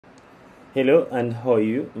Hello and how are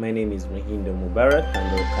you? My name is Mahindo Mubarak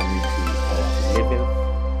and welcome you to our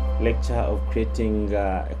 11th lecture of creating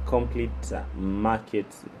a complete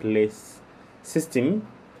marketplace system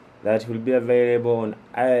that will be available on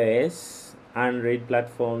iOS, Android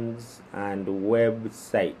platforms and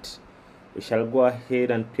website. We shall go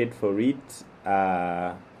ahead and create for it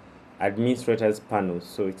administrators panel.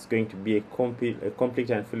 So it's going to be a complete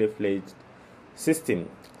and fully fledged system.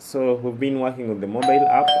 So we've been working on the mobile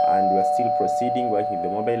app and we're still proceeding working with the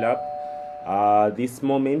mobile app. This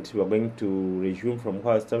moment we're going to resume from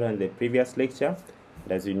where I started in the previous lecture.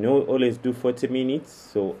 And as you know, always do 40 minutes.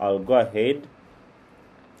 So I'll go ahead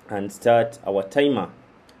and start our timer.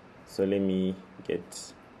 So let me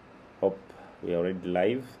hope we're already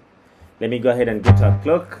live. Let me go ahead and get our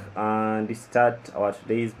clock and start our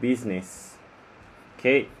today's business.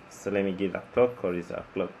 Okay, so let me get our clock. Or is our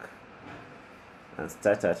clock? And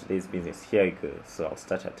start our today's business. Here we go. So I'll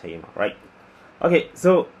start our timer. Right. Okay,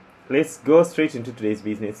 so let's go straight into today's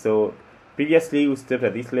business. So previously we stepped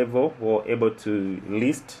at this level. We were able to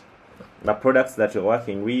list the products that you're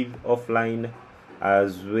working with offline,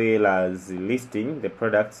 as well as listing the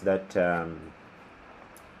products that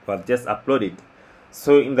were just uploaded.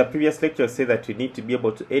 So in the previous lecture I said that you need to be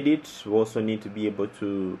able to edit. We also need to be able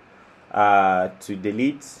to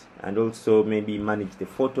delete and also maybe manage the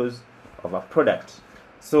photos of a product.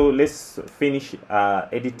 So let's finish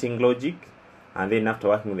editing logic, and then after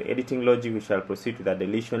working with the editing logic we shall proceed with the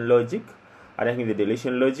deletion logic, and I think the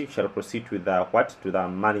deletion logic shall proceed with the the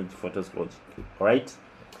manage photos logic. All right,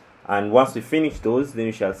 and once we finish those, then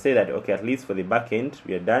we shall say that okay, at least for the back end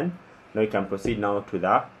we are done. Now we can proceed now to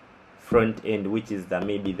the front end, which is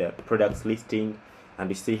maybe the products listing, and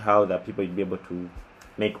we see how the people will be able to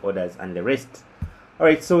make orders and the rest.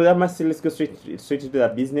 Alright, so that must let's go straight into the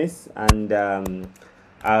business. And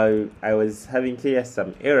I was having here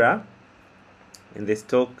some error in the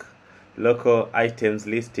stock local items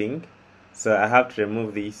listing, so I have to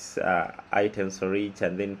remove these items for each,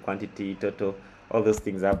 and then quantity, total, all those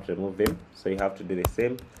things I have to remove them. So you have to do the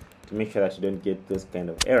same to make sure that you don't get those kind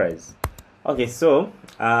of errors. Okay, so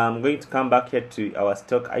I'm going to come back here to our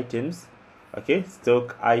stock items. Okay,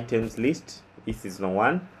 stock items list. This is number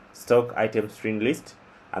 1. Stock item string list,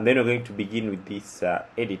 and then we're going to begin with this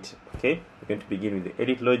edit. Okay, we're going to begin with the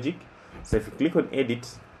edit logic. So if you click on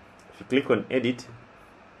edit,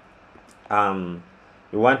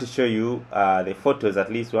 we want to show you the photos.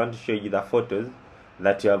 At least we want to show you the photos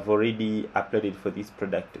that you have already uploaded for this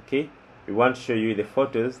product. Okay, we want to show you the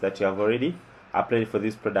photos that you have already uploaded for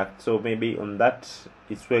this product. So maybe on that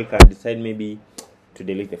is where you can decide maybe to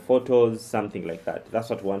delete the photos, something like that. That's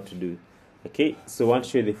what we want to do. Okay, so I want to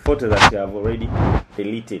show you the photos that you have already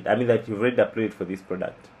deleted. I mean that you've already uploaded for this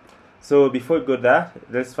product. So before we go there,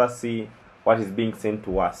 let's first see what is being sent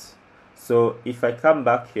to us. So if I come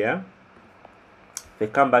back here, and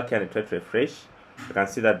I try to refresh, you can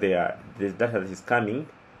see that there's data that is coming.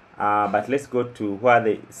 But let's go to where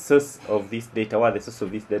the source of this data,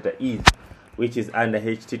 is, which is under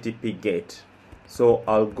HTTP GET. So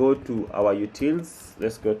I'll go to our utils.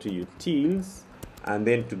 Let's go to utils, and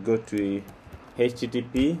then to go to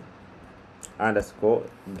HTTP _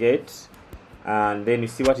 get, and then you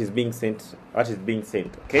see what is being sent.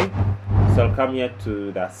 Okay, so I'll come here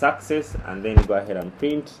to the success and then go ahead and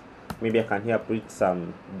print. Maybe I can here put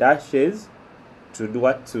some dashes to do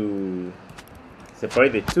what, to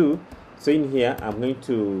separate the two. So in here I'm going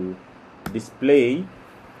to display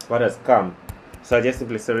what has come. So I just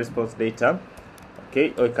simply say response data.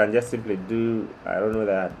 Okay, or you can just simply do, I don't know,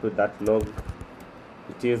 that I put that log.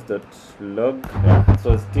 It is .log. Yeah.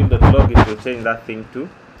 So still.log, it will change that thing to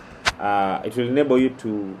it will enable you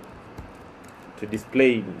to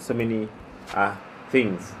display so many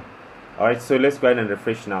things. Alright, so let's go ahead and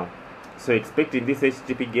refresh now. So expecting this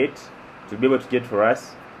HTTP GET to be able to get for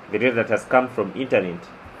us the data that has come from internet.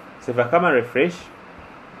 So if I come and refresh,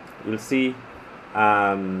 you'll see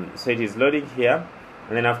so it is loading here,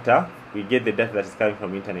 and then after we get the data that is coming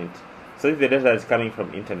from internet. So this is the data that is coming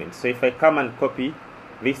from internet. So if I come and copy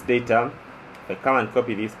this data,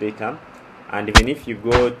 and even if you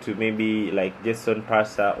go to maybe like JSON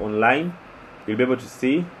parser online, you'll be able to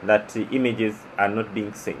see that the images are not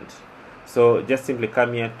being sent. So just simply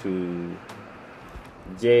come here to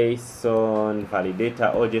JSON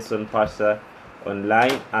validator or JSON parser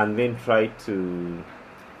online, and then try to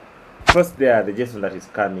first there the JSON that is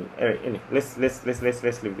coming. Anyway, let's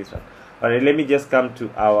leave this one. Alright, let me just come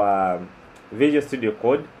to our Visual Studio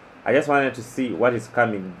Code. I just wanted to see what is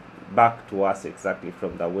coming back to us exactly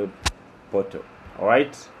from the web portal.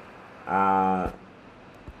 Alright, I've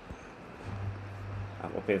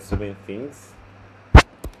opened so many things.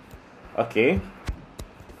 Okay.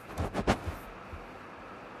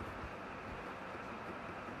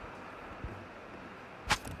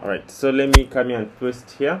 Alright, so let me come here and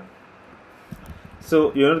paste here.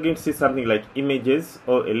 So you're not going to see something like images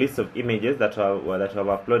or a list of images that have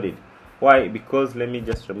uploaded. Why? Because let me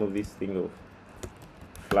just remove this thing of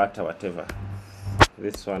Flutter, whatever.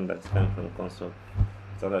 This one that's coming from console.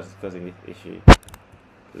 So that's causing this issue.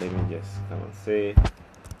 Let me just come and say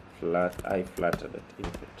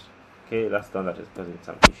Flutter.input. Okay, that's the one that is causing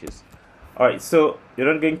some issues. Alright, so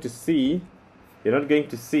you're not going to see the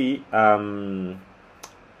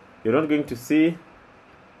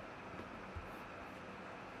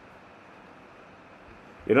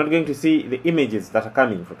images that are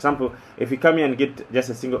coming. For example, if you come here and get just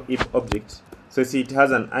a single if object, so see it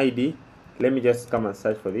has an ID. Let me just come and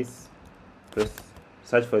search for this. Press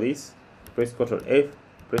Ctrl F,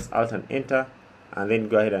 press Alt and Enter, and then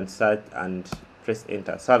go ahead and search and press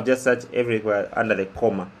Enter. So I've just searched everywhere under the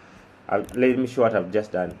comma. Let me show what I've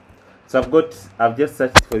just done. So I've just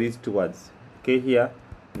searched for these two words. Okay, here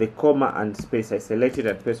the comma and space. I select it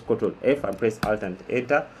and press Ctrl F and press Alt and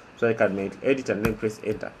Enter, so I can make edit and then press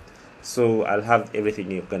Enter. So I'll have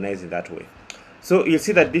everything organized in that way. So you'll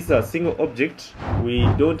see that this is a single object. We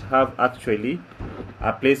don't have actually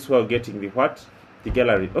a place where we're getting the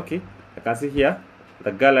gallery. Okay, I can see here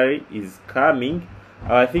the gallery is coming.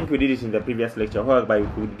 I think we did it in the previous lecture, whereby we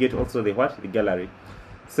could get also the gallery.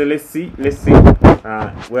 So let's see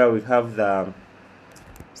where we have the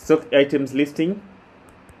stock items listing.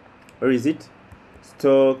 Where is it?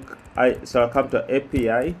 So I'll come to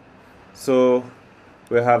API. So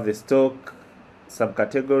we have the stock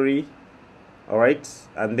subcategory. Alright,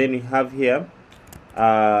 and then we have here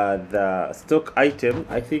the stock item.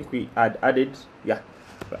 I think we added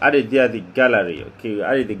there the gallery. Okay, we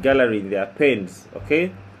added the gallery in the appends.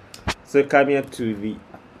 Okay, so come here to the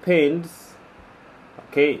appends.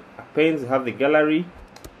 Okay, appends, have the gallery.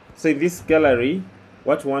 So in this gallery,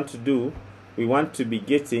 what we want to do, we want to be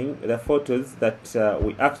getting the photos that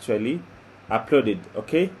we actually uploaded.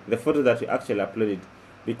 Okay, the photos that we actually uploaded,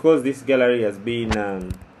 because this gallery has been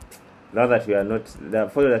now that we are not, the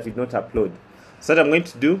photo that we did not upload. So what I'm going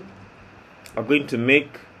to do, I'm going to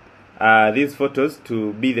make these photos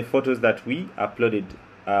to be the photos that we uploaded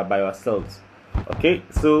by ourselves. Okay,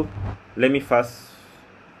 so let me first,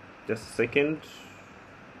 just a second.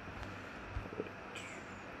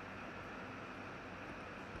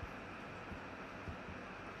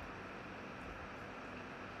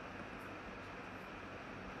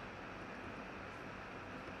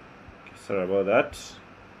 Sorry about that.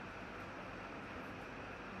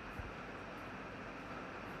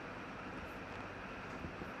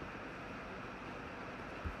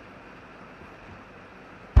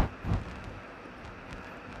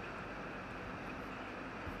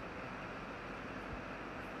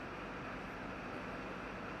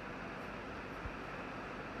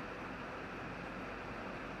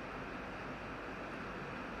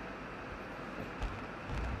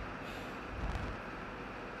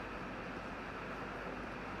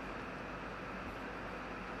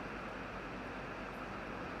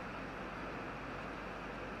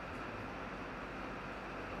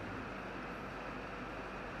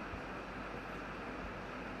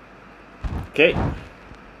 Okay,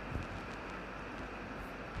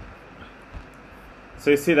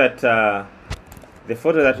 so you see that the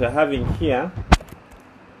photo that we're having here,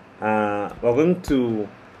 we're going to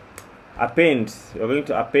append. We're going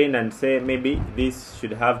to append and say maybe this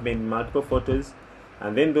should have maybe multiple photos,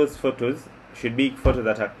 and then those photos should be photos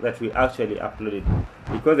that we actually uploaded,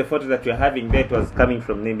 because the photos that we're having there was coming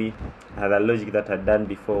from maybe the logic that I'd done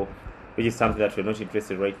before, which is something that we're not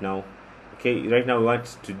interested in right now. Okay, right now we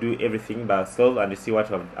want to do everything by ourselves and to see what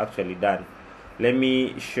we've actually done. Let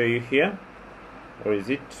me show you here. Or is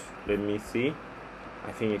it? Let me see.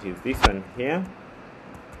 I think it is this one here.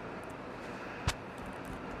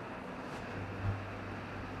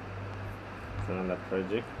 It's another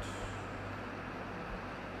project.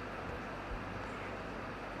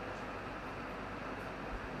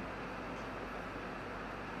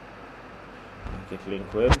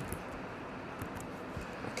 MarketLink web.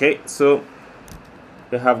 Okay, so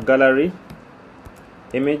we have gallery,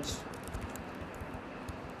 image,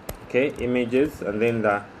 okay, images, and then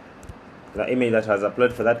the image that was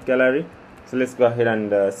uploaded for that gallery. So let's go ahead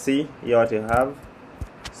and see here what we have.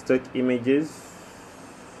 Stock images,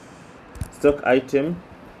 stock item.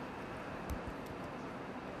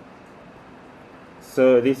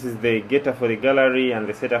 So this is the getter for the gallery and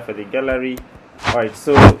the setter for the gallery. Alright,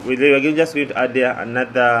 so we're just going to add there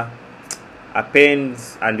another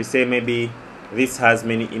appends, and we say maybe this has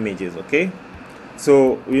many images. Okay,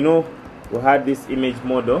 so you know we had this image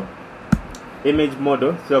model. So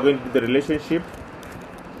we're going to do the relationship.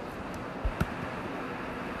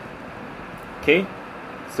 Okay,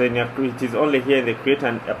 so it is only here the create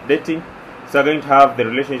and updating. So we're going to have the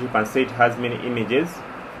relationship and say it has many images.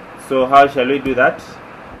 So how shall we do that?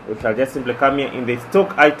 We shall just simply come here in the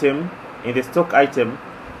stock item,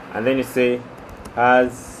 and then you say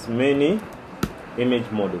has many image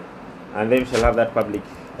model, and then we shall have that public.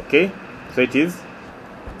 Okay, so it is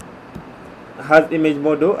has image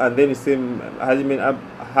model, and then you say may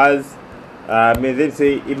then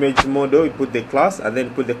say image model, you put the class and then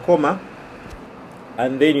put the comma,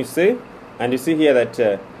 and then you say, and you see here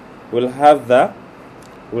that we'll have the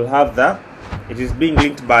it is being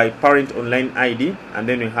linked by parent online ID, and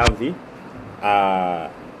then we have the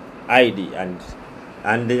ID,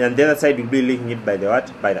 and the other side will be linking it by the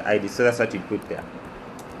what, by the ID. So that's what you put there.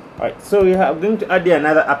 Alright, so we are going to add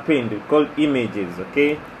another append called images.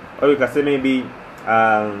 Okay, or we can say maybe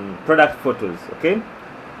product photos. Okay,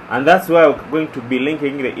 and that's why we're going to be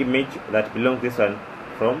linking the image that belongs this one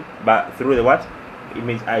from, but through the what,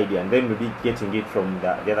 image ID, and then we'll be getting it from the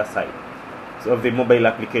other side, so of the mobile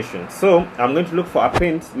application. So I'm going to look for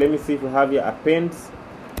appends. Let me see if we have here appends.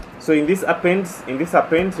 So in this appends,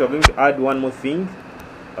 we're going to add one more thing.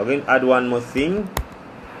 We're going to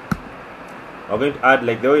add,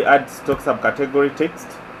 like the way we add stock subcategory text,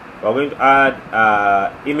 we're going to add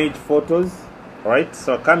image photos. Alright,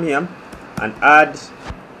 so come here and add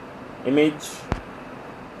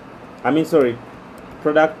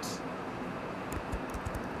product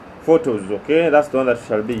photos. Okay, that's the one that we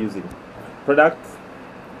shall be using, product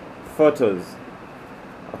photos.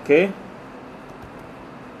 Okay,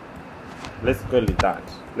 let's call it that.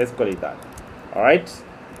 All right,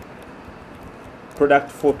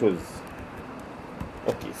 product photos.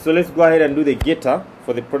 Okay, so let's go ahead and do the getter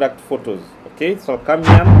for the product photos. Okay, so come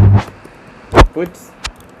here, put.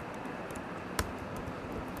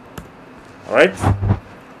 All right,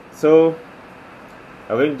 so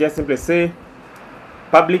I'm going to just simply say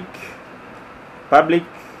public,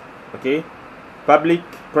 okay, public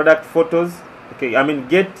product photos. Okay, I mean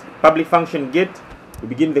get, public function get, we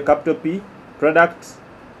begin the capital P, product,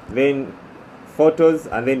 then photos,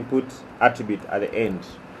 and then put attribute at the end.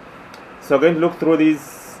 So we're going to look through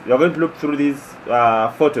these. You're going to look through these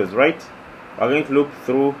photos, right? We're going to look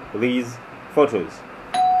through these photos.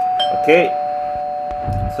 Okay.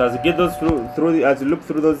 So as you get those as you look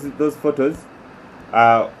through those photos,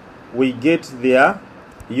 we get their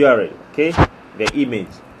URL. Okay, their image.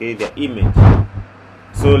 Okay, their image.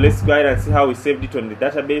 So let's go ahead and see how we saved it on the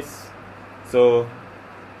database. So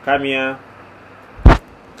come here,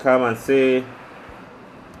 come and say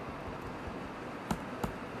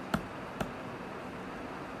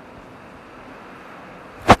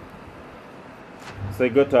so you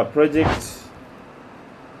go to our project,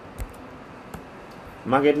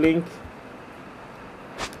 MarketLink,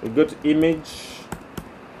 we go to image,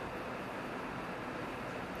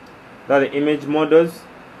 that are the image models.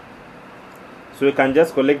 So we can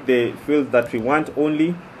just collect the fields that we want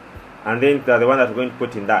only, and then they're the one that we're going to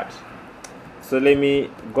put in that. So let me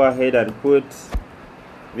go ahead and put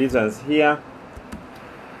these ones here.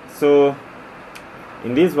 So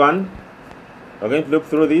in this one, we're going to look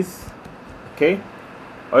through this. Okay,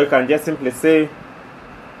 or you can just simply say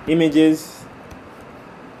images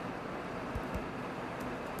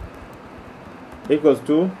equals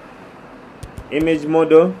to image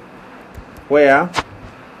model, where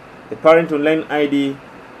the parent online ID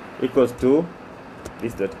equals to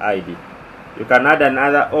this dot ID. You can add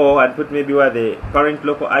another or and put maybe where the parent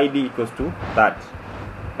local ID equals to that,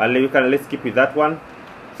 but let's keep with that one.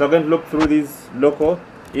 So I'm going to look through these local,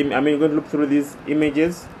 going to look through these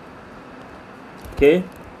images. Okay,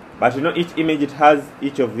 but you know each image, it has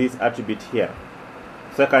each of these attributes here.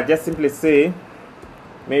 So I can just simply say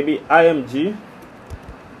maybe img,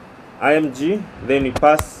 then we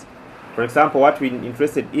pass, for example, what we're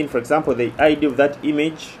interested in, for example, the ID of that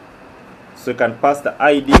image. So you can pass the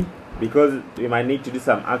ID because we might need to do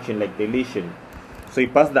some action like deletion. So you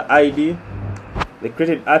pass the ID, the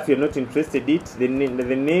created art you're not interested in, the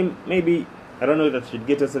name, maybe, I don't know, that should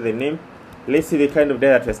get us the name. Let's see the kind of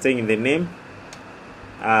data that we're staying in the name.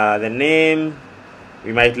 The name,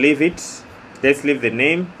 we might leave it. Let's leave the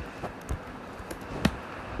name.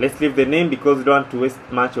 Let's leave the name because we don't want to waste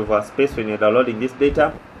much of our space when you're downloading this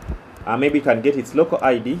data. Maybe you can get its local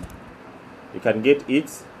ID. You can get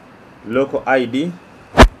its local ID.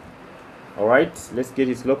 Alright, let's get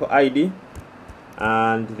its local ID.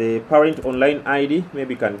 And the parent online ID,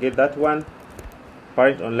 maybe you can get that one.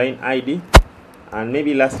 Parent online ID. And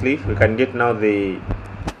maybe lastly, we can get now the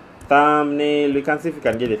thumbnail. We can see if we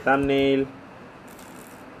can get a thumbnail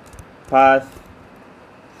path,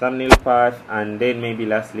 and then maybe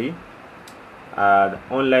lastly the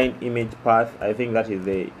online image path. I think that is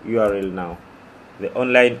the URL now. The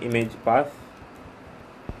online image path.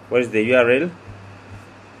 What is the URL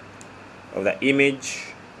of the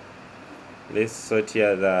image? Let's sort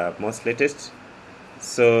here the most latest.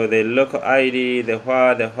 So the local ID, the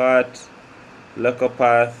what, local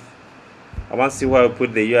path. I want to see where I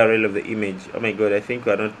put the URL of the image. Oh my god, I think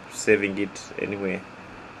we are not saving it anywhere.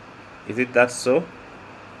 Is it that so?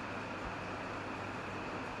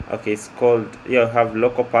 Okay, it's called, you have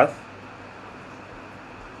local path.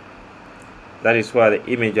 That is where the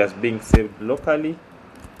image is being saved locally.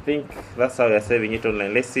 I think that's how we are saving it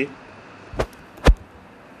online. Let's see.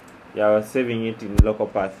 Yeah, we're saving it in local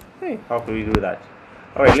path. Hey, how can we do that?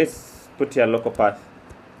 Alright, let's put here local path.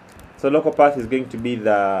 So local path is going to be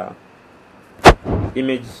the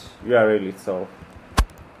image URL itself.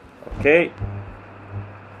 Okay,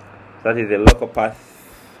 that is the local path.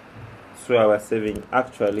 So I was saving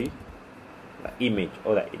actually the image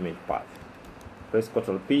or the image path. Press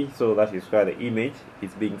Ctrl P, so that is where the image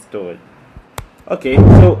is being stored. Okay,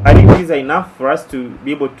 so I think these are enough for us to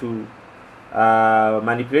be able to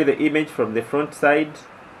manipulate the image from the front side.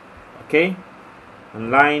 Okay,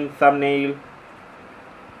 online thumbnail.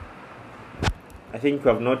 I think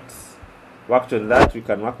we have not worked on that. We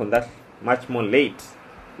can work on that much more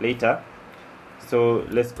later. So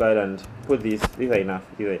let's go ahead and put these. These are enough.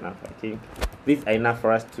 I think these are enough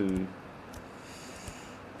for us to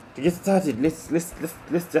get started. Let's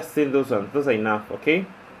just send those ones. Those are enough. Okay.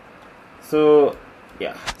 So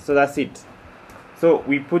yeah. So that's it. So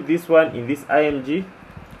we put this one in this img.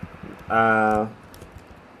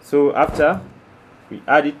 So after we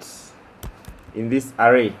add it in this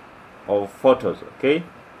array of photos. Okay.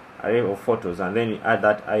 Array of photos, and then we add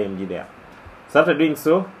that img there. So after doing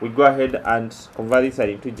so, we go ahead and convert this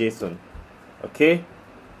into JSON. Okay,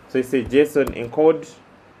 so it says JSON encode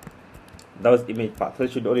those image path. So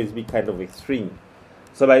it should always be kind of a string.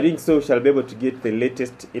 So by doing so, we shall be able to get the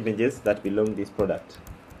latest images that belong to this product.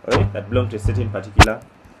 Okay, that belong to a certain particular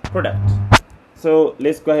product. So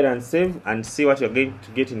let's go ahead and save and see what you're going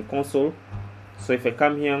to get in console. So if I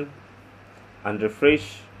come here and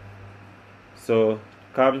refresh, so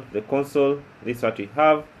come the console, this is what we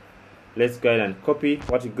have. Let's go ahead and copy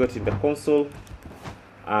what we got in the console,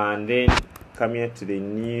 and then come here to the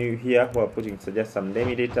new here. We're putting just some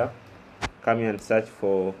dummy data. Come here and search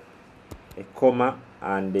for a comma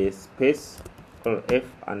and a space, Ctrl F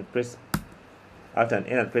and press Alt and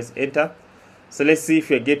N and press enter. So let's see if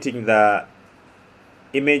you're getting the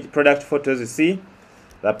image product photos. You see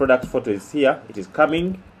the product photo is here, it is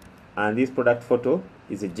coming, and this product photo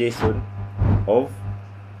is a JSON of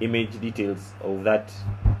image details of that,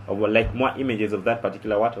 of like more images of that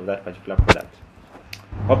particular product.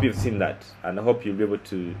 Hope you've seen that, and I hope you'll be able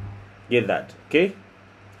to get that. Okay,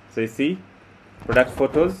 so you see product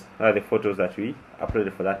photos are the photos that we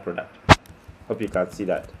uploaded for that product. Hope you can see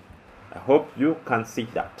that. I hope you can see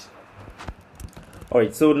that.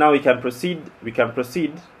 Alright, so now we can proceed.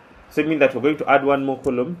 So it means that we're going to add one more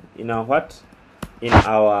column in our what? In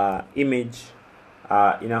our image,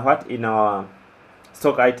 in our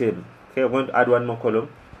stock item. Okay, we're going to add one more column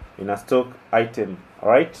in a stock item.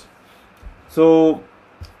 Alright, so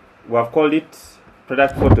we have called it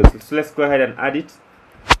product photos. So let's go ahead and add it.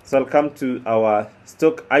 So I'll come to our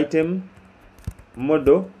stock item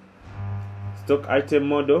model.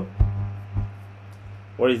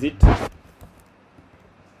 What is it?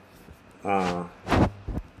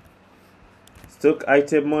 Stock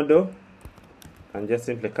item model, and just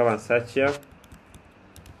simply come and search here.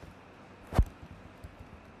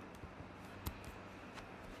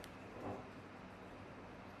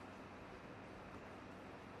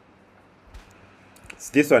 It's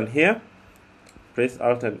this one here. Press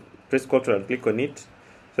Alt and press Ctrl and click on it.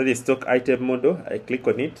 So the stock item model, I click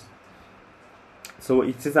on it. So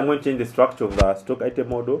it says I'm going to change the structure of the stock item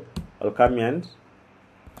model. I'll come here and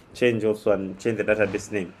change also and change the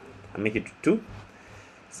database name and make it 2.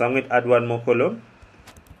 So I'm going to add one more column.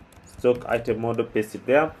 Stock item model, paste it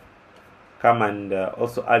there. Come and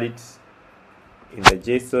also add it in the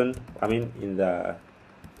JSON, in the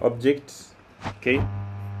object. Okay,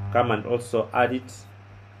 come and also add it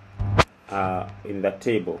in the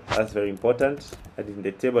table. That's very important. Add it in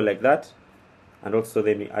the table like that, and also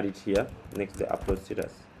then we add it here next to the upload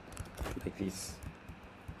status like this.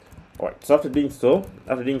 Alright, so after doing so,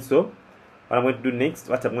 what I'm going to do next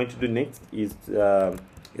is to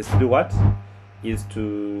do what? Is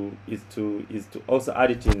to also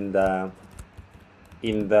add it in the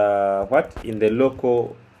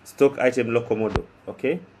local stock item local model.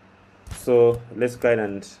 Okay, so let's go ahead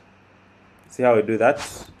and see how we do that.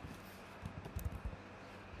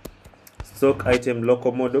 Stock item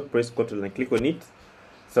local model, press Ctrl and click on it.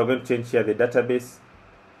 So I'm going to change here the database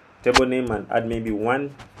table name and add maybe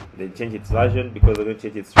 1, then change its version because we're going to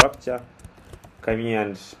change its structure. Come here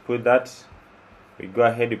and put that. We go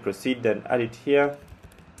ahead, we proceed and add it here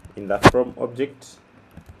in the from object.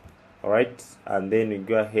 Alright, and then we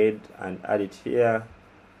go ahead and add it here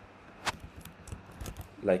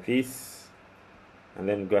like this, and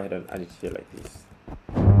then go ahead and add it here like this.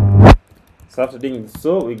 So after doing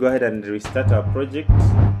so, we go ahead and restart our project.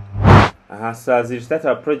 So as we restart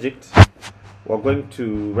our project, we're going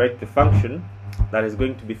to write the function that is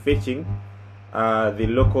going to be fetching the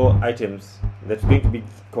local items, that's going to be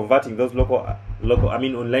converting those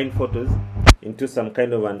online photos into some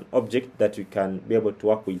kind of an object that you can be able to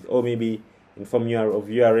work with, or maybe in form of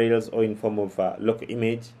URLs, or in form of local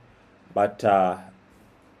image, but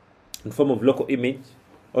in form of local image,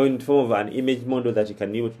 or in form of an image model that you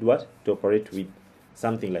can use to operate with,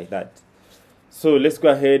 something like that. So let's go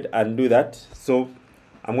ahead and do that. So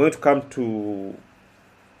I'm going to come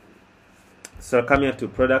here to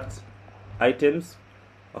product items.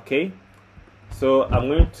 Okay, so I'm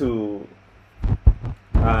going to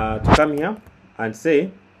come here and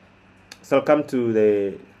say, so I'll come to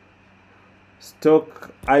the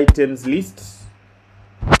stock items list,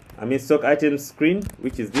 stock items screen,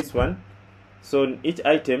 which is this one. So in each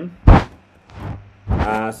item,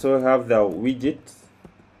 so I have the widget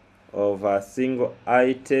of a single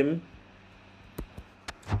item.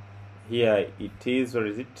 Here it is, or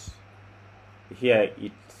is it? Here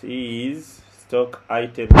it is, stock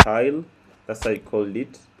item tile. That's how I called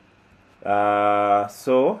it.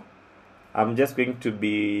 So I'm just going to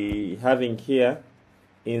be having here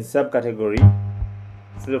in subcategory,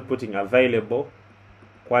 instead of putting available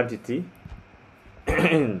quantity,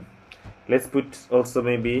 let's put also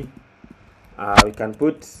maybe we can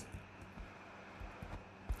put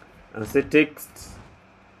and say text.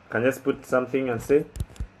 Can just put something and say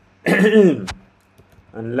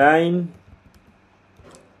online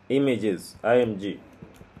images img.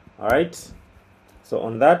 All right, so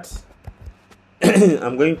on that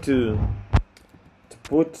I'm going to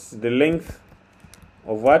put the length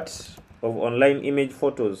of online image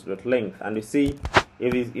photos dot length, and we see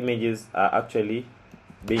if these images are actually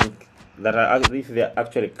if they're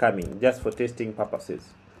actually coming, just for testing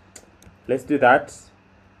purposes. Let's do that.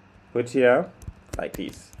 Put here like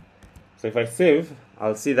this. So if I save,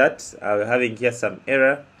 I'll see that I'm having here some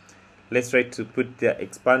error. Let's try to put the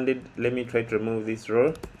expanded. Let me try to remove this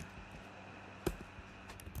row.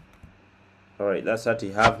 Alright, that's what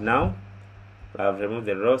we have now. I've removed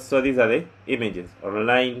the row. So these are the images,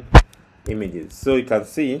 online images. So you can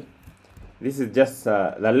see this is just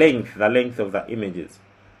the length of the images.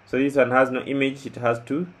 So this one has no image, it has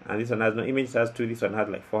 2, and this one has no image, it has 2. This one has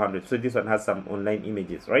like 400. So this one has some online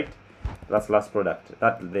images, right? That's the last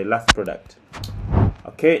product.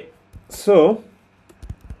 Okay, so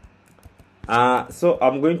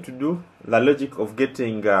I'm going to do the logic of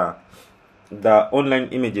getting the online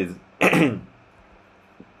images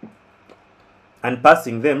and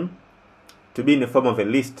passing them to be in the form of a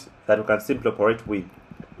list that we can simply operate with.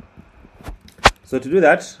 So to do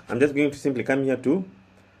that, I'm just going to simply come here to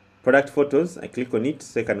product photos. I click on it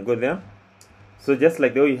so I can go there. So just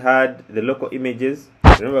like the way we had the local images,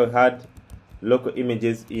 remember we had local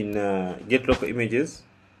images in get local images.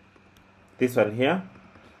 This one here,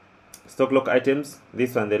 stock local items.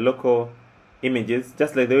 This one, the local images.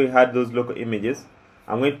 Just like the way we had those local images,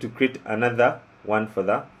 I'm going to create another one for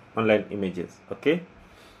the online images. Okay,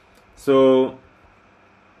 so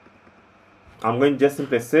I'm going to just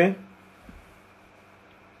simply say,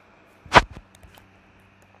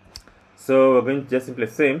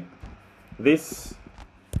 this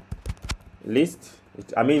list.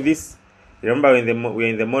 Remember we're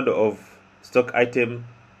in the model of stock item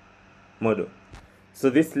model. So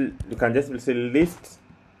this, you can just say list,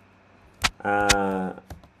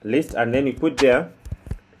 and then you put there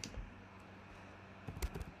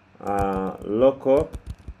local.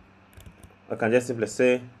 I can just simply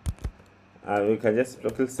say we can just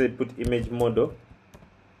say put image model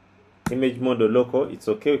local. It's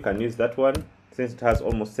okay, we can use that one since it has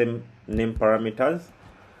almost same name parameters.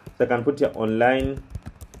 So I can put here online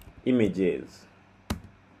images,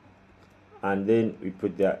 and then we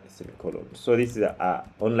put there a semicolon. So this is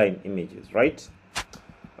online images, right?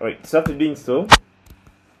 All right, so after doing so,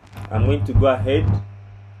 I'm going to go ahead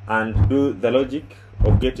and do the logic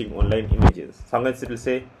of getting online images. So I'm going to simply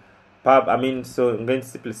say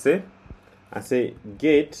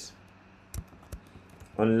get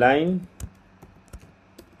online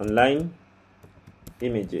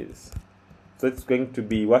images. So it's going to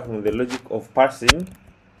be working on the logic of parsing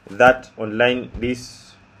that online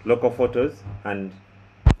these local photos and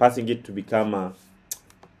passing it to become a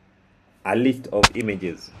list of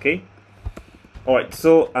images. Okay. Alright,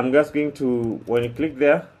 so I'm just going to, when you click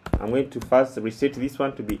there, I'm going to first reset this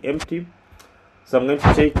one to be empty. So I'm going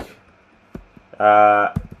to check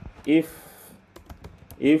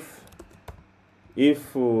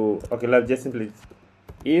okay, let's just simply,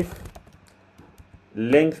 if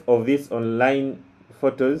length of this online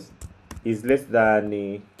photos is less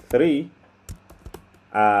than 3,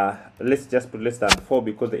 let's just put less than 4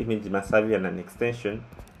 because the image must have an extension.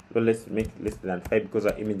 So let's make less than 5 because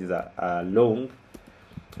our images are long.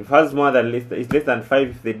 If it has more than it's less than 5,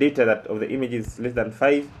 if the data that of the image is less than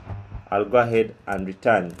 5, I'll go ahead and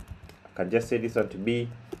return. I can just say this one to be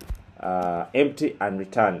empty and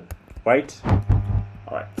return, right?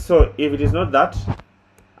 Alright, so if it is not that,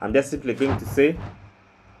 I'm just simply going to say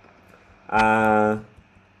I'm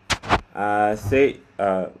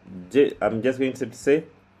just going to say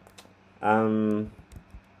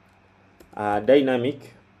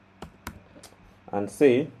dynamic, and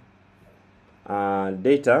say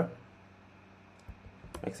data,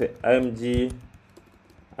 like say img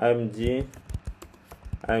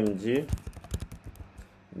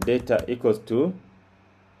data equals to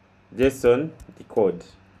JSON decode.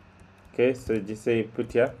 Okay, so just say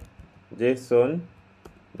put here JSON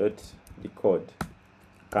dot decode.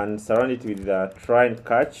 Can surround it with try and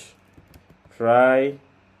catch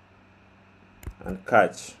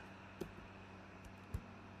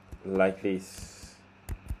like this.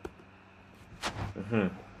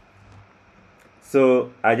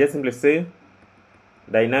 So I just simply say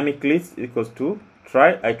dynamic list equals to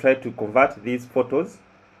try. I try to convert these photos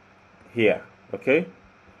here, okay,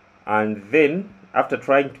 and then after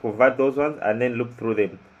trying to convert those ones and then look through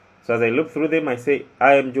them. So as I look through them, I say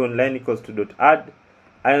img online equals to dot add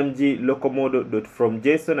img localmodel dot from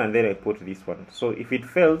JSON, and then I put this one. So if it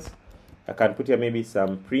fails, I can put here maybe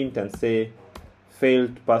some print and say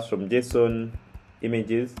failed to pass from JSON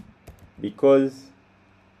images because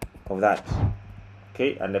of that.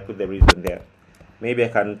 Okay, and I put the reason there. Maybe I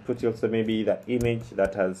can put also maybe the image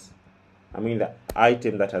that has, the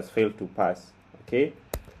item that has failed to pass. Okay,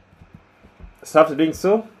 so after doing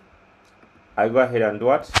so, I go ahead and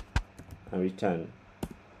what? And return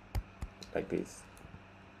like this.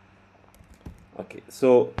 Okay,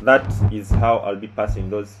 so that is how I'll be passing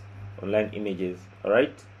those online images. All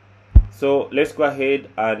right, so let's go ahead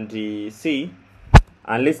and see,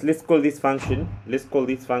 and let's call this function. Let's call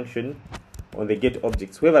this function on the get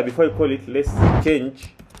objects. However, before you call it, let's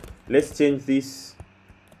change this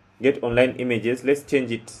get online images. Let's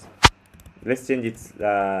change it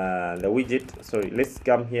the widget. Sorry, let's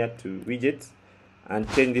come here to widgets and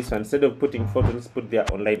change this one. Instead of putting photos, let's put their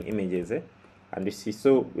online images, and you see,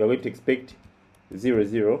 so we are going to expect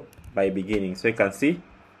 00 by beginning. So you can see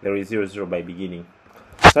there is 00 by beginning.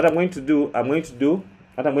 So what I'm going to do, I'm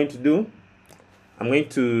going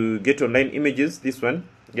to get online images. This one,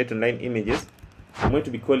 get online images, I'm going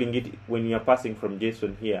to be calling it when you are passing from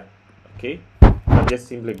JSON here. Okay, I'm just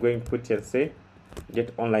simply going to put here and say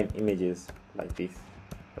get online images like this,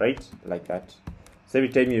 right, like that. So every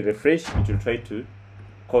time you refresh, it will try to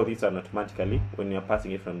call this one automatically when you are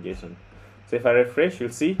passing it from JSON. So if I refresh,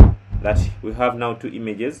 you'll see that we have now 2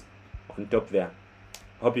 images on top there.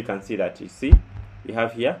 Hope you can see that. You see we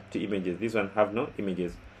have here 2 images. This one have no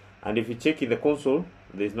images, and if you check in the console,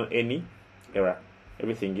 there is no any error.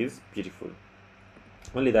 Everything is beautiful.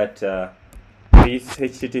 Only that this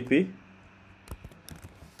HTTP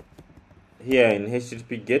here in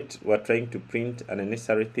HTTP get, we're trying to print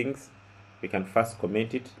unnecessary things. We can first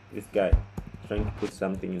comment it. This guy is trying to put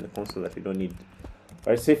something in the console that we don't need.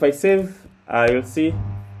 Alright, so if I save, you'll see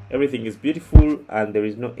everything is beautiful and there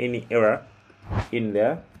is no any error in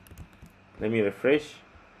there. Let me refresh.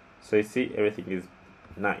 So you see everything is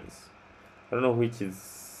nice. I don't know which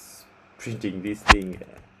is printing this thing.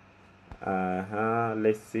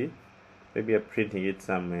 Let's see. Maybe I'm printing it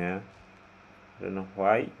somewhere. I don't know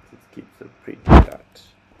why it keeps printing that.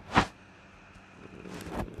 I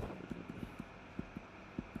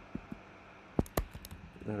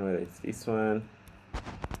don't know whether it's this one.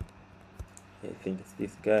 I think it's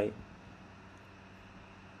this guy.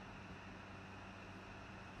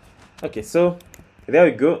 Okay, so there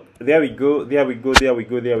we go.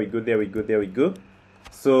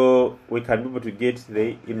 So we can be able to get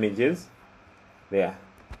the images there.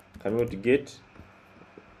 Can be able to get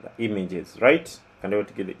the images, right? Can be able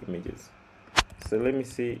to get the images. So let me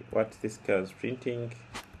see what this guy is printing.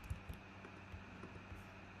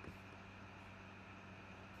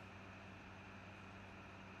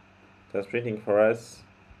 Just printing for us.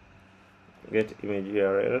 Get image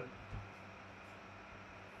URL.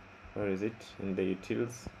 Where is it? In the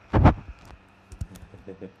utils.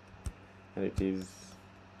 And it is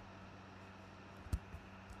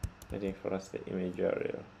waiting for us the image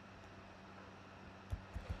URL.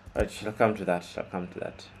 Right, shall come to that.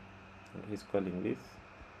 And he's calling this.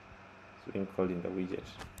 It's being called in the widget.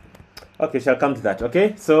 Okay, shall come to that.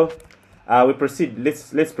 Okay, so we proceed.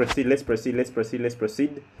 Let's proceed. Let's proceed.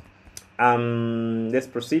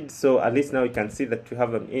 So at least now we can see that we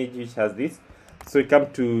have an image which has this. So we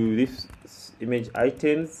come to this image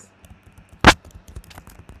items.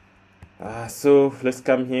 So let's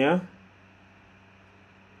come here.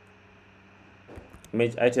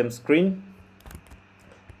 Image item screen.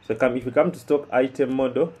 So if we come to stock item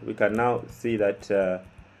model, we can now see that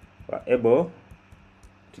we're able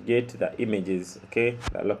to get the images, okay,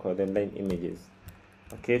 the local line images,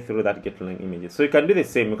 okay, through that get line images. So you can do the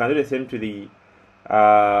same. You can do the same to the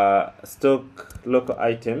stock local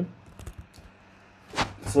item.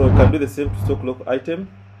 So you can do the same to stock local item.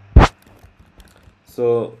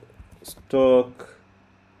 So stock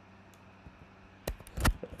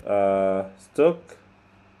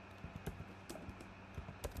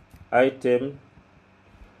item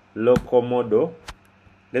local model.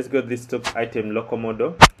 Let's go to this stock item local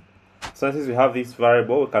model. So since we have this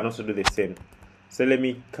variable, we can also do the same. So let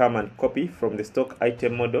me come and copy from the stock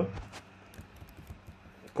item model.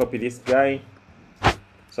 Copy this guy.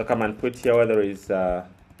 So come and put here where there is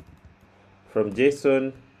from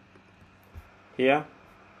JSON here.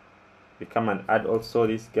 We come and add also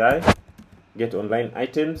this guy, get online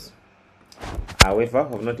items. However, I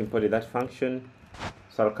have not imported that function.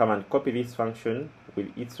 So I'll come and copy this function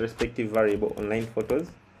with its respective variable online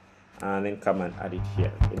photos, and then come and add it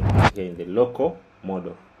here. Then put it here in the local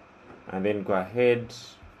model, and then go ahead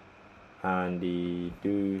and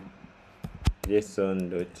do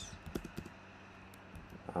JSON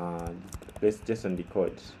let's JSON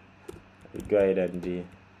decode. We go ahead and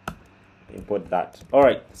import that. All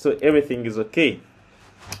right, so everything is okay.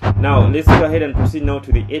 Now let's go ahead and proceed now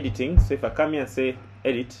to the editing. So if I come here and say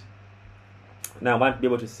edit, now I want to be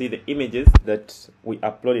able to see the images that we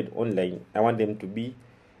uploaded online. I want them to be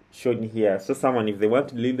shown here. So someone, if they want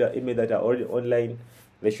to delete the image that are already online,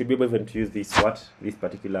 they should be able to use this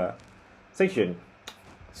particular section.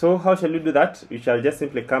 So how shall we do that? We shall just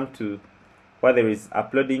simply come to where there is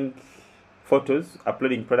uploading photos,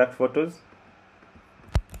 uploading product photos,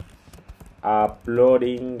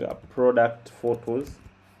 uploading product photos,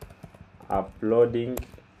 uploading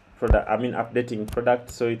product, updating product.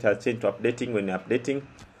 So it has changed to updating when you're updating.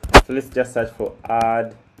 So let's just search for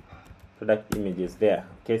add product images there.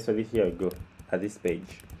 Okay, so here we go at this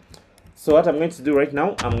page. So what I'm going to do right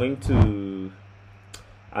now, I'm going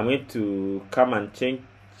to come and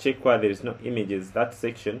check where there is no images, that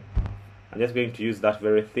section. I'm just going to use that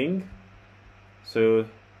very thing. So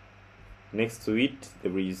next to it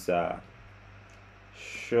there is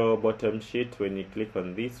show bottom sheet. When you click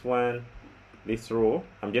on this one, this row,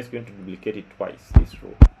 I'm just going to duplicate it twice, this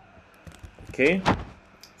row. Okay,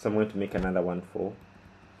 so I'm going to make another one for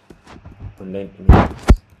online images.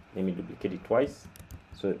 Let me duplicate it twice.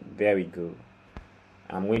 So there we go.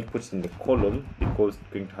 I'm going to put it in the column because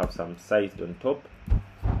it's going to have some size on top.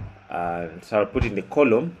 So I'll put in the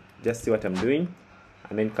column, just see what I'm doing,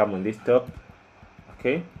 and then come on this top.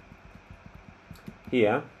 Okay,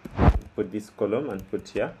 here put this column and put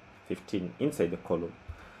here 15 inside the column.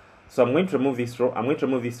 So I'm going to remove this row. I'm going to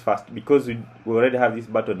remove this first because we already have this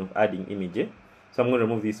button of adding image. So I'm going to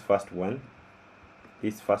remove this first one,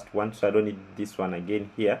 so I don't need this one again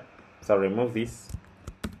here. So I'll remove this.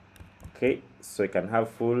 Okay, so you can have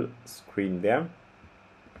full screen there.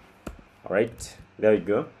 All right, there we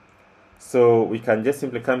go. So we can just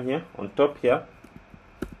simply come here on top here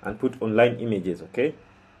and put online images. Okay,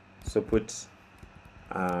 so put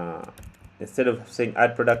instead of saying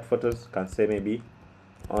add product photos, you can say maybe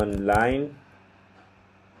online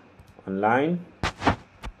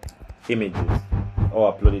images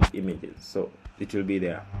or uploaded images. So it will be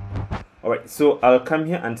there. All right, so I'll come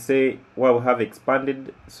here and say well, we have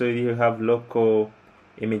expanded, so you have local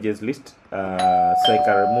images list. So I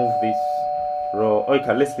can remove this row, or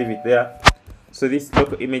let's leave it there. So this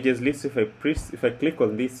local images list, if I click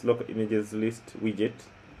on this local images list widget,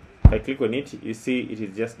 if I click on it, you see it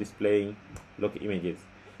is just displaying local images.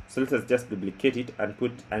 So let's just duplicate it and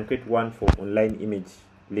create one for online image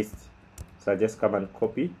list. So I just come and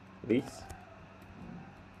copy this.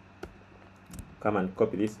 Come and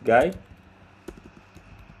copy this guy.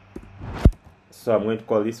 So I'm going to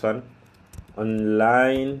call this one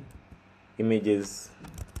online images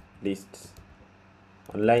list.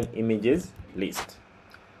 online images list.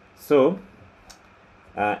 So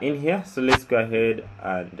in here, so let's go ahead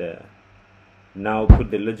and now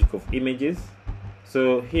put the logic of images.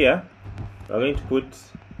 So here we're going to put,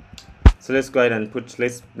 so let's go ahead and put,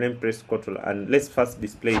 let me press Ctrl and let's first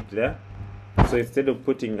display it there. So instead of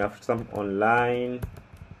putting some online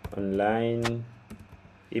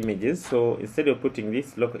images, so instead of putting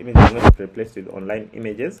this local image, I'm going to replace with online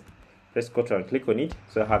images. Press Ctrl and click on it,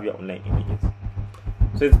 so I have your online images.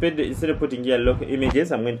 So instead of putting here local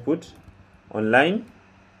images, I'm going to put online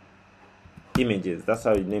images. That's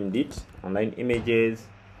how we named it, online images.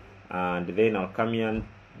 And then I'll come here and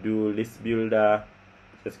do list builder.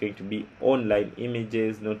 It's going to be online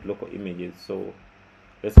images, not local images. So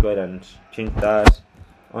let's go ahead and change that.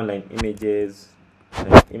 Online images,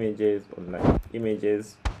 online images, online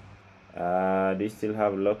images. They still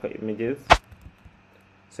have local images.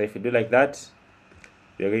 So if you do like that,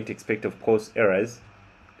 you're going to expect, of course, errors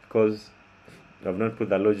because I've not put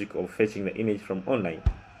the logic of fetching the image from online.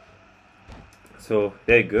 So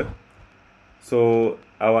there you go. So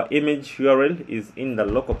our image URL is in the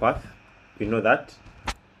local path. We know that.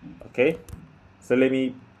 Okay. So let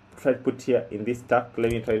me try to put here in this tag.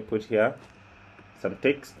 Let me try to put here some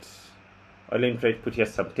text. Or let me try to put here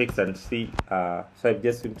some text and see. So I've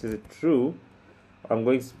just printed it true. I'm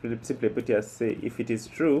going to simply put here, say if it is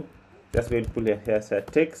true, just going to put here say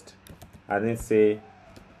text and then say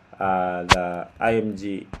the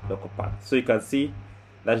img local path. So you can see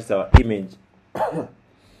that is our image.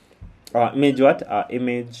 Our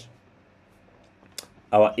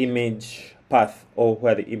image path, or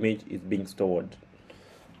where the image is being stored.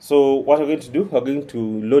 So what we're going to do, we're going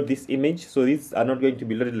to load this image. So these are not going to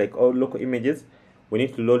be loaded like all local images. We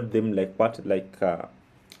need to load them like what, like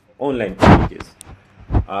online images.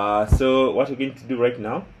 So what we're going to do right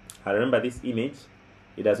now, remember this image,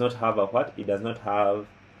 it does not have a what? It does not have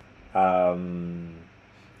a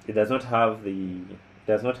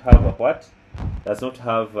what? Does not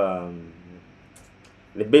have the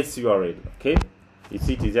base URL. Okay, you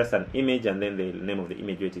see it is just an image and then the name of the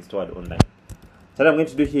image where it is stored online. So what I'm going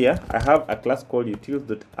to do here, I have a class called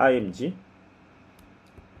utils.img.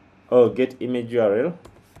 Get image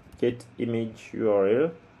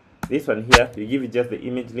URL. This one here, you give it just the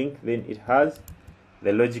image link, then it has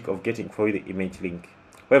the logic of getting for you the image link.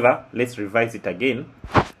 However, let's revise it again.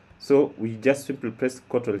 So we just simply press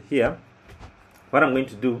Ctrl here. What I'm going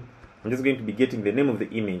to do, I'm just going to be getting the name of the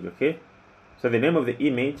image. Okay, so the name of the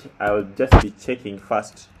image, I'll just be checking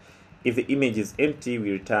first. If the image is empty,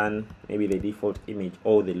 we return maybe the default image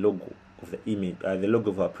or the logo of the image, the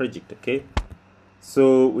logo of our project. Okay,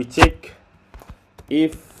 so we check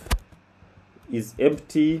if is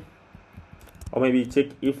empty, or maybe check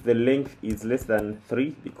if the length is less than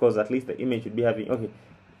 3, because at least the image should be having, okay,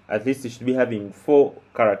 at least it should be having 4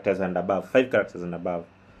 characters and above, 5 characters and above,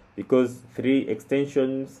 because 3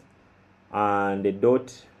 extensions and a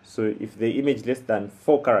dot. So if the image is less than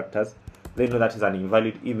 4 characters, then know that is an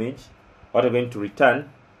invalid image. What we're going to return,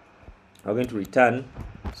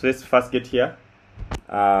 so let's first get here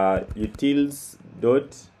utils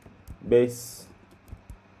dot base.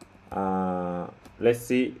 Let's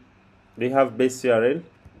see, they have base URL.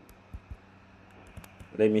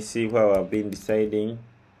 Let me see where I've been deciding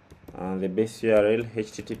the base URL,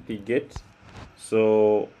 http get.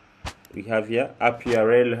 So we have here app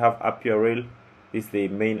URL, we have app URL. This is the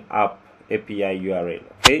main app API URL.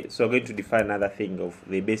 Okay, so I'm going to define another thing of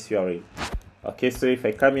the base URL. Okay, so if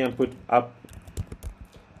I come here and put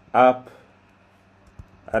app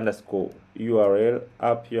underscore URL,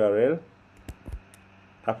 app URL,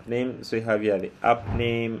 app name. So you have here the app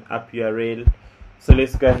name, app URL. So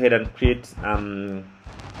let's go ahead and create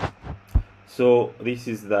so this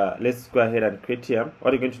is the, let's go ahead and create here.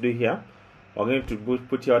 What we're going to do here, we're going to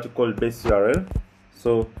put here what we call base URL.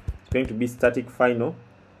 So it's going to be static final,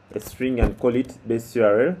 a string, and call it base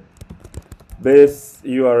URL. Base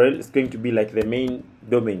URL is going to be like the main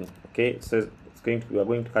domain. Okay, so it's going to, we are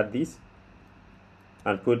going to cut this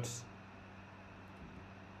and put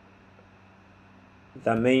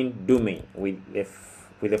the main domain with a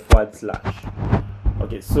forward slash.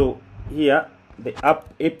 Okay, so here the app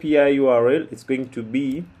API URL is going to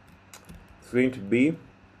be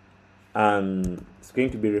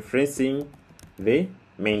referencing the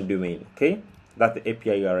main domain. Okay, that's the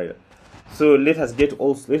API URL. So let us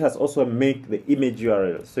also make the image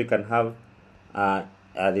URL. So you can have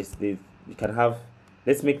you can have,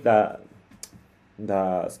 let's make the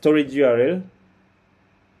storage URL.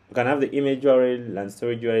 You can have the image URL and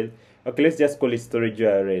storage URL. Okay, let's just call it storage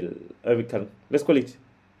URL. Let's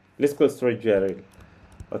call storage URL.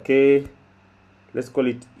 Okay, let's call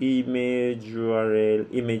it image URL,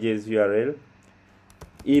 images URL,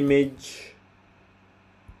 images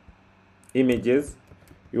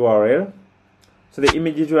URL. So the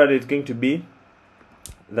images URL is going to be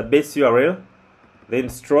the base URL, then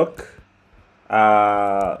stroke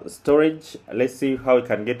storage. Let's see how we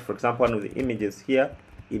can get, for example, one of the images here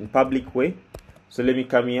in public way. So let me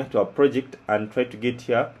come here to our project and try to get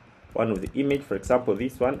here one of the image, for example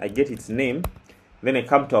this one. I get its name, then I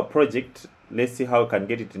come to our project. Let's see how we can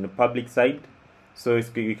get it in the public side. So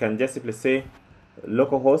we can just simply say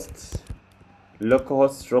localhost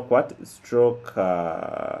stroke what, stroke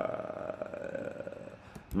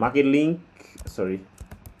MarketLink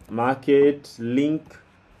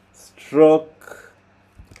stroke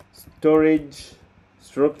storage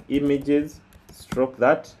stroke images stroke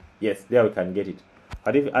that. Yes, there we can get it.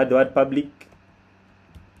 But if you add the word public,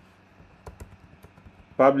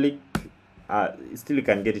 still you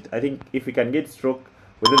can get it. I think if we can get stroke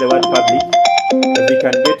without the word public,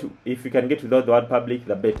 if we can get without the word public,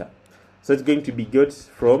 the better. So it's going to be got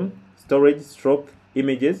from storage stroke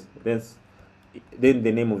images, then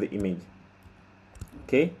the name of the image.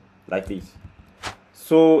 Okay, like this.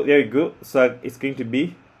 So there you go. So it's going to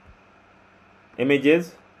be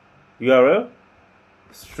images URL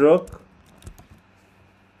stroke,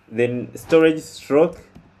 then storage stroke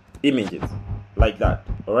images, like that.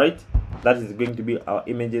 All right, that is going to be our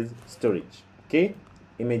images storage. Okay,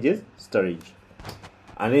 images storage,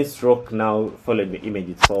 and then stroke now following the image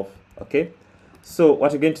itself. Okay, so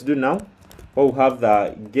what we're going to do now, we'll have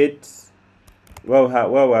the get, where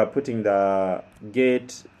we're putting the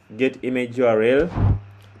get image URL.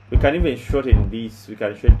 We can even shorten this. We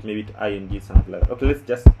can shorten maybe to ing something like that. Okay, let's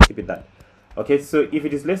just keep it that. Okay, so if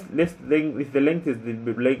it is less length, if the length is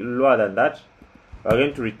lower than that, we're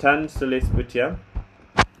going to return. So let's put here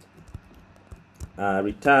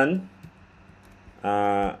return.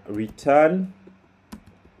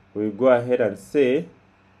 We'll go ahead and say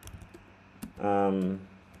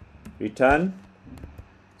return.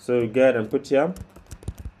 So we go ahead and put here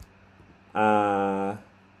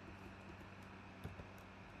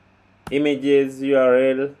images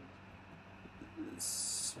URL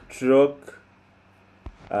stroke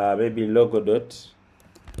maybe logo dot,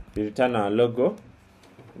 we return our logo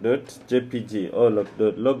dot jpg or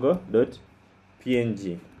logo dot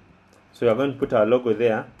png. So we are going to put our logo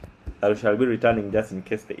there that we shall be returning just in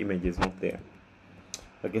case the image is not there.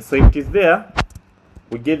 Okay, so if it is there,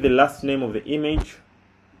 we get the last name of the image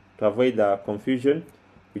to avoid the confusion.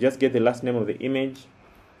 We just get the last name of the image.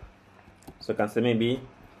 So I can say maybe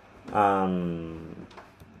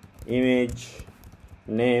image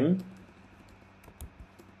name,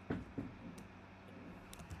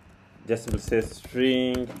 just simply say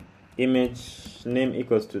string image name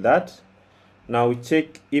equals to that. Now we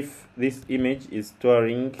check if this image is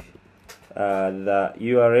storing the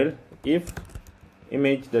URL. If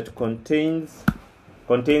image that contains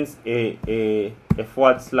a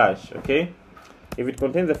forward slash, okay, if it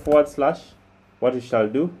contains a forward slash, what we shall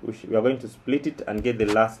do, we are going to split it and get the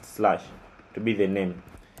last slash to be the name.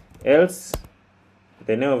 Else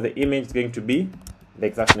the name of the image is going to be the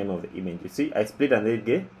exact name of the image. You see, I split and then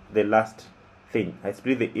get the last thing. I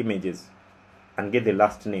split the images and get the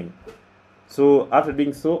last name. So after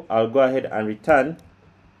doing so, I'll go ahead and return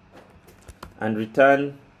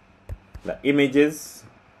the images,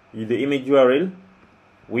 the image URL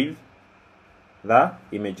with the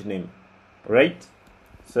image name. Right?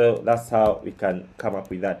 So that's how we can come up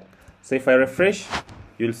with that. So if I refresh,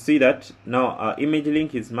 you'll see that now our image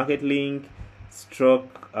link is MarketLink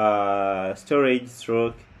stroke storage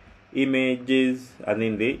stroke images, and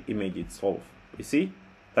then the image itself. You see,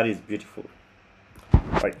 that is beautiful.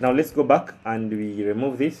 Right, now let's go back and we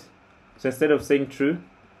remove this. So instead of saying true,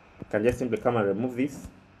 you can just simply come and remove this.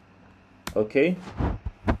 Okay,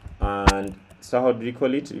 and so how do we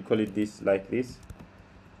call it? We call it this, like this.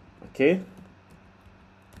 Okay,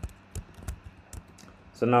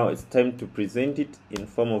 so now it's time to present it in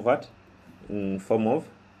form of what? In form of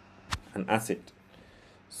an asset.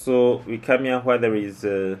 So we come here where there is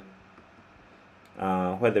if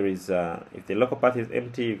the local path is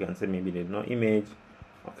empty, you can say maybe there's no image.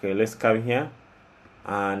 Okay, let's come here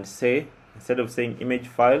and say, instead of saying image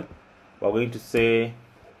file, we're going to say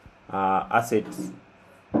assets.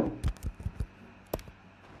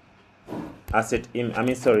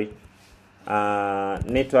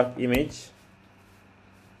 Network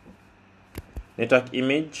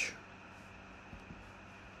image.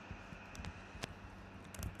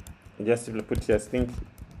 Just simply put here string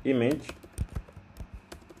image,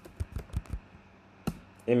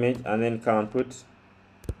 and then come and put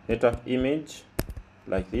network image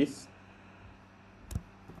like this.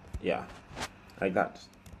 Yeah, like that.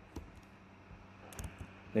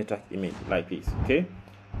 Network image like this. Okay,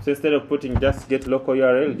 so instead of putting just get local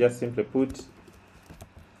URL, just simply put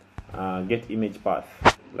get image path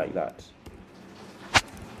like that.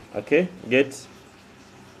 Okay, get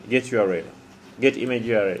URL, get image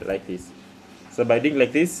URL like this. So by doing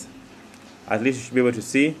like this, at least you should be able to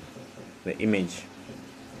see the image.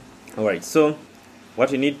 All right, so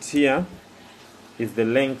what you need here is the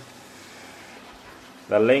length.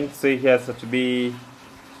 The length, so here has to be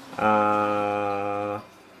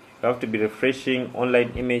you have to be refreshing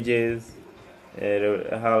online images.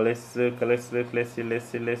 Let's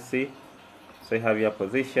see. So you have your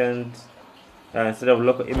positioned. Instead of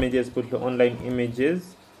local images, put your online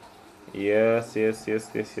images. Yes.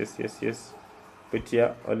 Put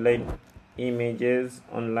here online images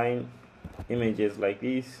like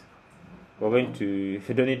this. We're going to, if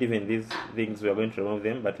you don't need even these things, we're going to remove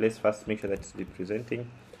them, but let's first make sure that it's representing.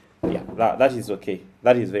 Yeah, that is okay.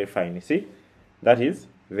 That is very fine. You see, that is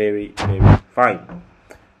very fine.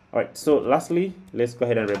 All right, so lastly, let's go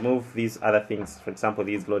ahead and remove these other things. For example,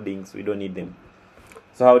 these loadings, we don't need them.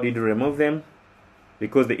 So how did you remove them?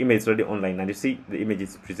 Because the image is already online, and you see the image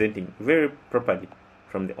is presenting very properly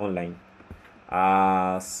from the online.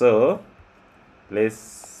 So let's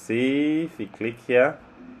see if we click here,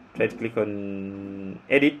 try to click on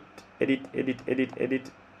edit.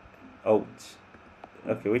 Ouch.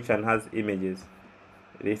 Okay, which one has images?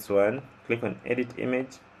 This one. Click on edit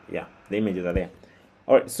image. Yeah, the images are there.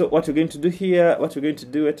 All right, so what we're going to do here,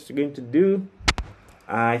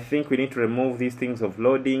 I think we need to remove these things of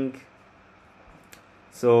loading.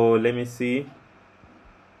 So let me see.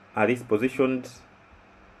 This position,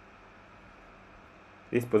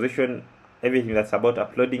 everything that's about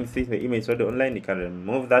uploading, since the image is already online, you can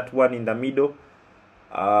remove that one in the middle.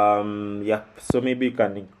 Yeah, so maybe you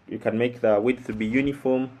can make the width to be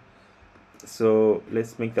uniform. So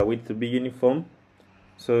let's make the width to be uniform.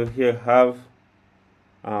 So here have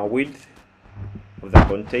width of the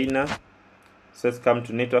container. So let's come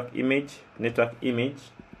to network image. We can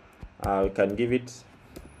give it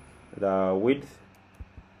the width.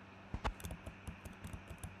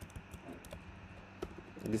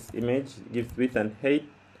 This image gives width and height,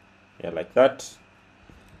 yeah, like that.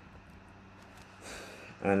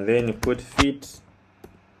 And then you put fit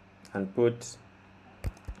and put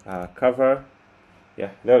cover.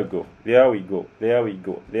 Yeah, there we go. Do you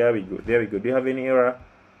have any error?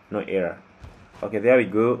 No error. Okay, there we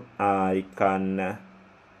go. I can yeah,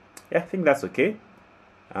 I think that's okay.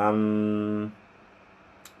 I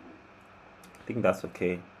think that's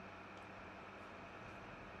okay.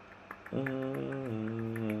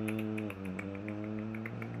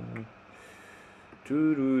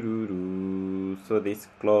 So this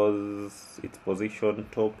close its position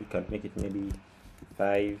top, we can make it maybe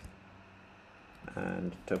 5,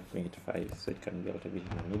 and top make it 5, so it can be a little bit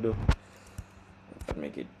in the middle. We can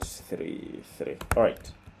make it 3. All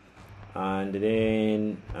right, and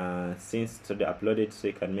then since it's already uploaded, so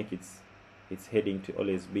you can make its heading to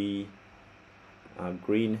always be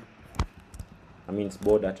green. I mean, its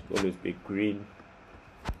border to always be green.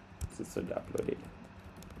 This is already uploaded.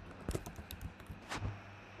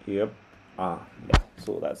 Yep. Yeah,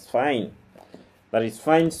 so that's fine. That is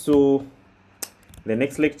fine. So the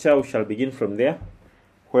next lecture we shall begin from there,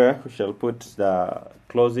 where we shall put the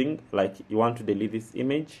closing. Like, you want to delete this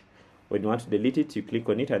image. When you want to delete it, you click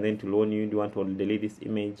on it, and then to warn you, you want to delete this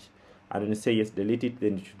image, and when you say yes, delete it,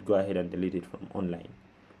 then you should go ahead and delete it from online.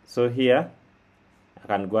 So here I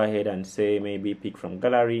can go ahead and say maybe pick from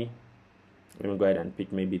gallery. Let me go ahead and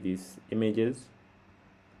pick maybe these images.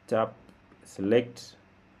 Tap, select.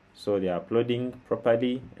 So they are uploading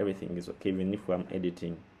properly, everything is okay, even if I'm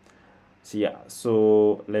editing. So yeah,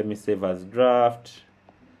 so let me save as draft.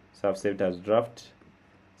 So I've saved as draft.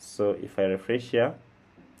 So if I refresh here,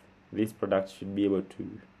 this product should be able to,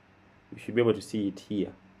 you should be able to see it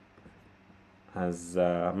here as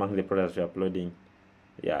among the products you're uploading.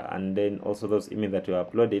 Yeah, and then also those images that you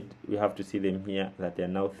uploaded, we have to see them here, that they are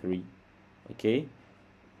now 3. Okay,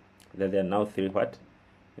 that they are now 3 what?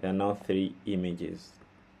 They are now 3 images.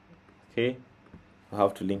 Okay, I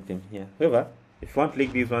have to link them here. However, if you want to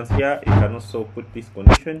link these ones here, you can also put this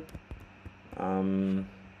condition.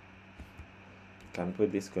 Can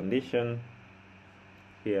put this condition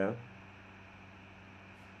here.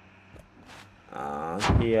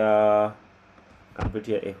 Here can put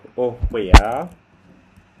here where we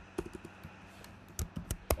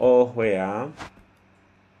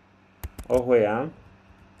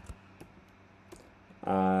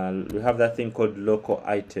have that thing called local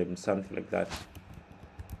item, something like that.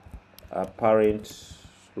 Parent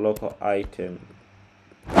local item.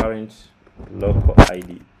 parent local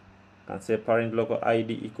ID. You can say parent local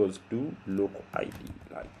ID equals to local ID,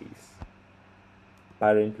 like this.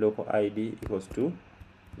 Parent local ID equals to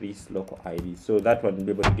this local ID. So that one will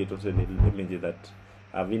be able to get also the images that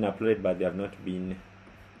have been uploaded but they have not been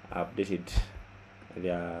updated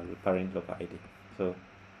their parent local ID. So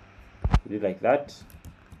do like that,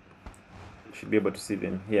 you should be able to see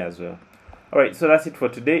them here as well. Alright, so that's it for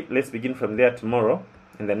today. Let's begin from there tomorrow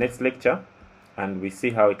in the next lecture, and we see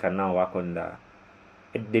how we can now work on the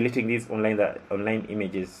deleting these online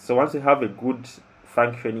images. So once you have a good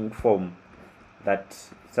functioning form that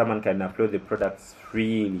someone can upload the products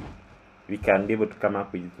freely, we can be able to come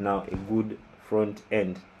up with now a good front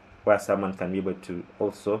end where someone can be able to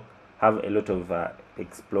also have a lot of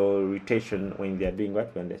exploitation when they are doing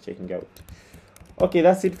what, when they're checking out. Okay,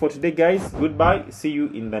 that's it for today, guys. Goodbye. See you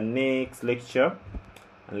in the next lecture,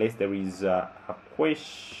 unless there is a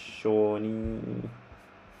question.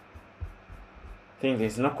 I think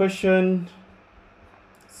there's no question.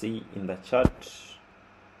 See in the chat. This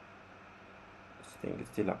thing is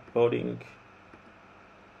still uploading.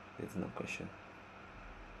 There's no question.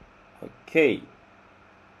 Okay.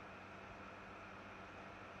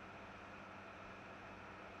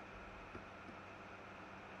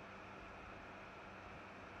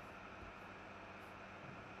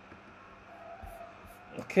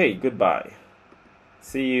 Okay, goodbye.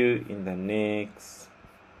 See you in the next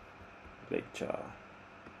lecture.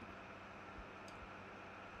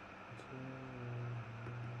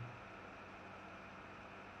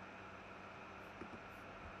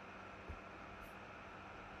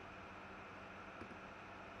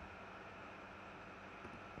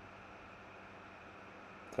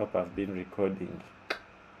 Hope I've been recording.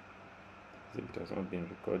 It has not been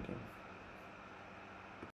recording.